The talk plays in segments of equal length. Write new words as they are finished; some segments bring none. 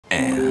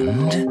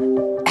And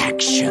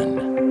action.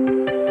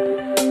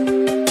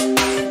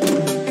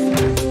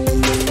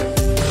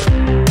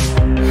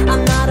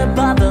 I'm not a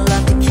bubble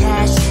up to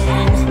cash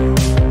in.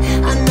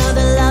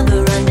 Another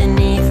lover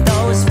underneath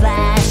those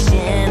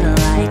flashing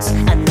lights.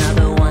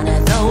 Another one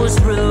of those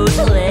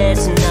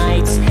ruthless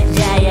nights.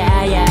 Yeah,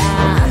 yeah,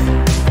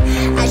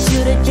 yeah. I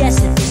should've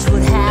guessed that this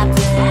would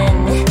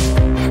happen.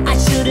 I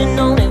should've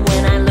known it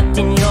when I looked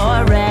in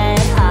your red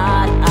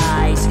hot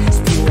eyes,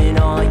 spewing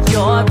all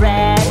your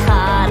red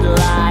hot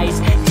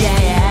lies. Yeah,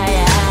 yeah,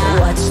 yeah.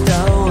 What's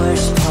the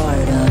worst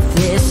part of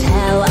this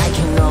hell? I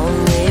can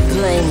only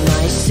blame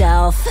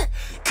myself.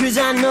 Cause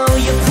I know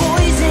you're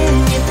poison,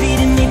 you're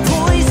feeding me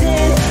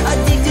poison.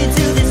 Addicted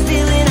to this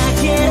feeling, I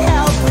can't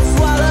help but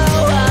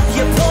swallow up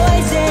your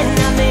poison.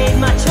 I made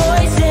my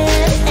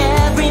choices.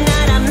 Every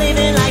night I'm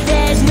living like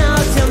there's no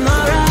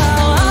tomorrow.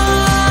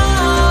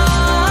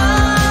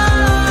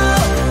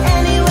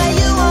 Any way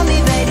you want me,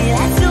 baby,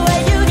 that's the way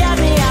you got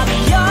me. I'll be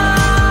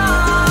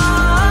yours.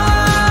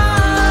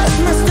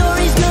 My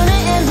story's gonna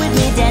end with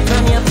me dead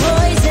from your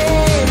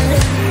poison.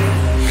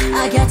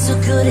 I got so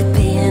good at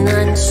being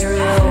untrue.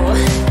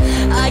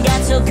 I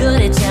got so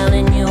good at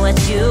telling you what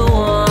you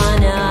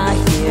wanna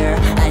hear.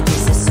 I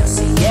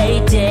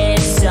disassociate,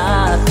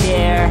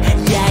 disappear.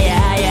 Yeah,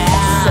 yeah,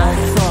 yeah. So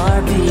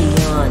far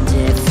beyond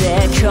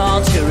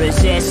difficult to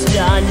resist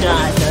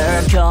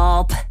another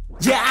gulp.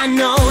 Yeah, I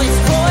know it's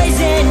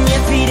poison,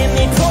 you're feeding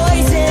me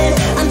poison.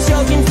 I'm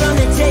choking from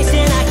the taste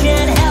and I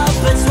can't help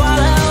but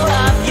swallow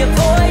up your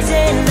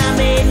poison. I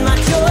made my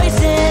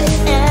choices.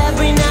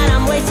 Every night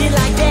I'm wasted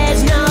like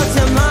there's no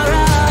tomorrow.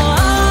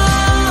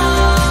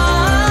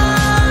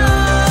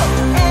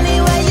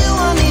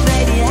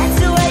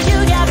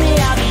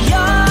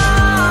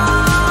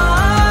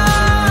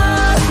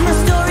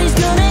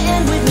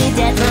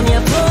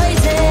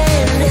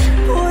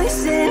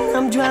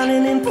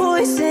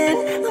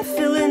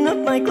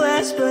 My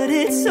glass, but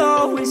it's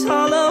always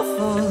hollow,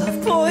 full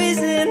of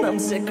poison. I'm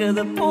sick of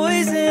the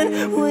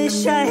poison.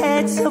 Wish I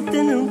had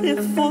something to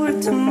live for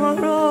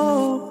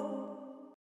tomorrow.